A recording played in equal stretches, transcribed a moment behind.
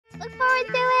Look forward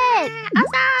to it.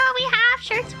 Also, we have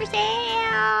shirts for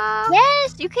sale.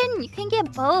 Yes, you can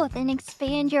get both and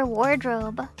expand your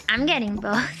wardrobe. I'm getting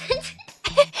both.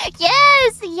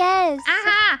 Yes, yes.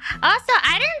 Also,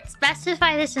 I didn't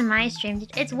specify this in my stream.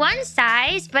 It's one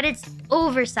size, but it's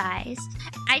oversized.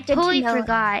 I totally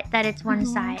forgot that it's one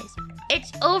size.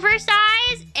 It's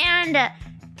oversized, and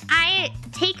I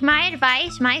take my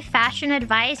advice, my fashion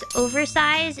advice.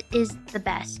 Oversized is the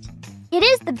best. It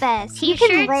is the best. You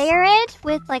can layer it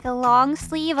with like a long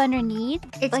sleeve underneath.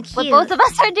 It's like cute. what both of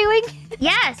us are doing.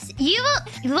 Yes, you will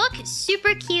look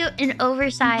super cute in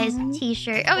oversized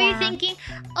t-shirt. Oh, you're thinking,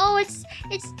 oh, it's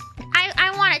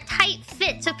I want a tight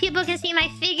fit so people can see my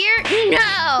figure?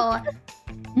 No.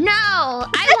 No,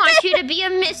 I want you to be a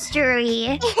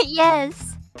mystery.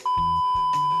 Yes.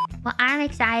 Well, I'm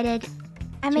excited.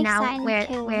 I'm to excited now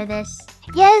too. wear this.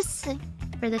 Yes.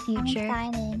 For the future.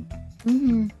 I'm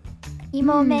excited.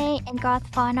 Mumei and Goth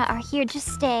Fauna are here to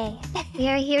stay. We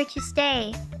are here to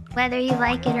stay, whether you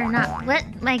like it or not. What?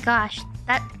 My gosh,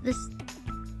 this.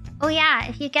 Oh yeah,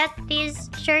 if you get these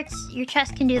shirts, your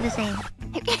chest can do the same.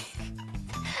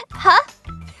 Huh?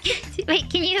 Wait,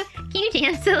 can you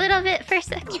dance a little bit for a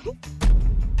second?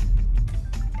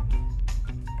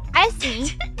 I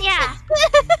see. Yeah.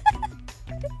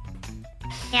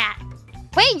 Yeah.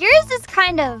 Wait, yours is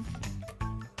kind of.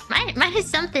 Mine is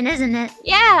something, isn't it?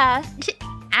 Yeah.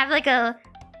 I have like I'm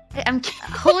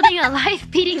holding a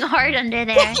life beating heart under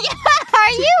there. Yeah,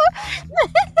 are you?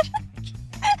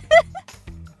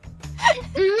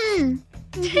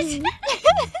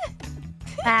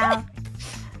 Wow.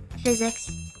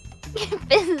 Physics.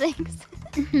 Physics.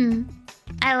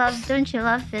 Don't you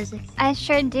love physics? I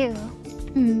sure do.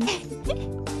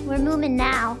 We're moving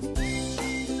now.